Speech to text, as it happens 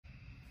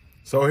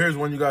So here's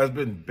one you guys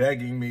been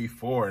begging me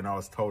for, and I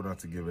was told not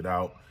to give it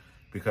out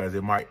because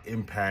it might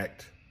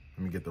impact,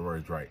 let me get the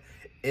words right,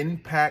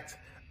 impact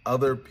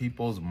other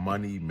people's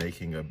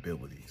money-making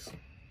abilities.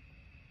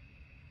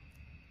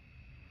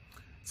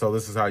 So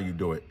this is how you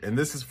do it. And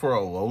this is for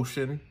a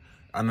lotion.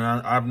 And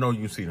I know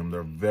you've seen them.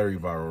 They're very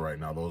viral right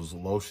now. Those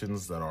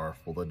lotions that are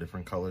full of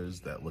different colors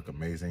that look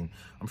amazing.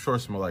 I'm sure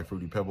smell like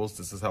Fruity Pebbles.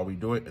 This is how we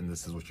do it. And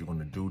this is what you're going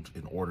to do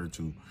in order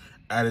to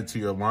add it to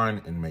your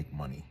line and make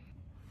money.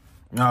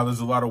 Now, there's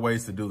a lot of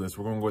ways to do this.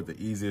 We're going to go with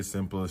the easiest,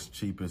 simplest,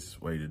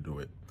 cheapest way to do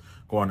it.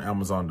 Go on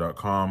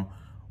Amazon.com.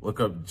 Look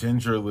up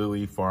Ginger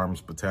Lily Farms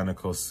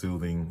Botanical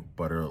Soothing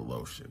Butter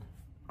Lotion.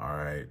 All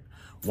right.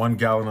 1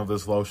 gallon of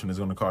this lotion is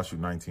going to cost you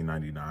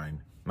 $19.99.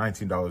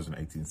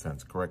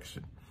 $19.18,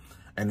 correction.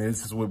 And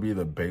this would be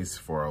the base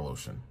for our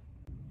lotion.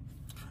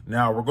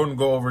 Now we're going to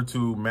go over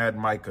to Mad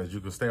Micas. You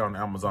can stay on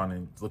Amazon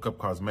and look up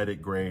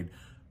cosmetic grade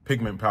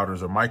pigment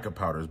powders or mica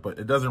powders, but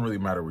it doesn't really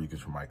matter where you get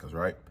your micas,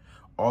 right?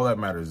 All that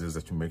matters is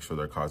that you make sure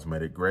they're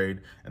cosmetic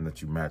grade and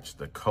that you match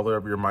the color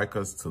of your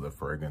micas to the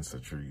fragrance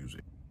that you're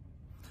using.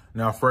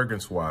 Now,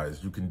 fragrance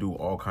wise, you can do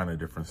all kind of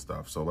different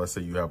stuff. So let's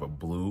say you have a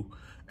blue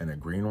and a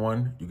green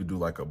one. You could do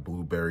like a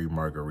blueberry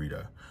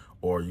margarita,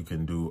 or you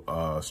can do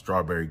a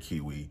strawberry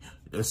kiwi.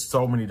 There's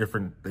so many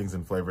different things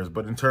and flavors,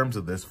 but in terms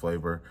of this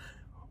flavor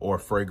or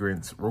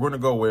fragrance, we're going to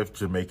go with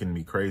Jamaican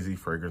Me Crazy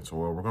fragrance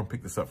oil. We're going to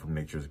pick this up from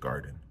Nature's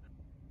Garden.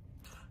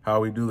 How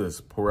we do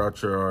this: pour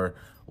out your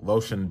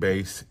lotion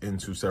base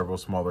into several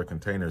smaller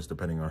containers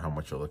depending on how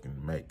much you're looking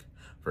to make.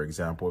 For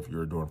example, if you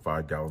were doing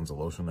 5 gallons of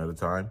lotion at a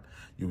time,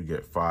 you would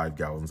get 5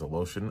 gallons of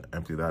lotion,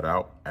 empty that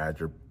out, add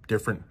your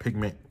different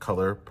pigment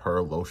color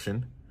per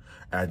lotion,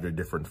 add your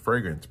different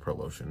fragrance per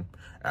lotion,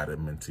 add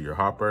them into your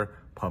hopper,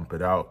 pump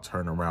it out,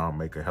 turn around,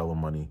 make a hell of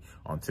money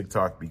on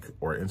TikTok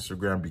or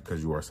Instagram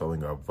because you are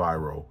selling a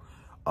viral,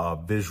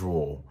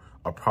 visual,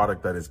 a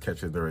product that is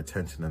catching their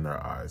attention in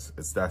their eyes.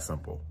 It's that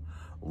simple.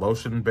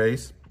 Lotion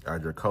base,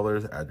 add your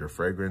colors, add your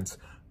fragrance,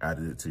 add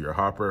it to your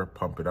hopper,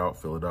 pump it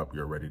out, fill it up,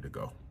 you're ready to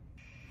go.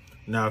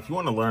 Now, if you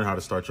want to learn how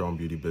to start your own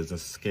beauty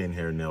business, skin,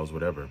 hair, nails,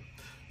 whatever,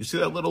 you see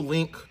that little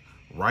link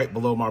right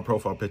below my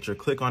profile picture.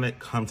 Click on it,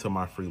 come to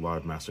my free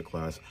live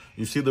masterclass.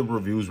 You see the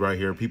reviews right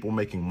here, people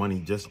making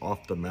money just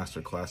off the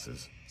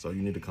masterclasses. So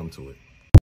you need to come to it.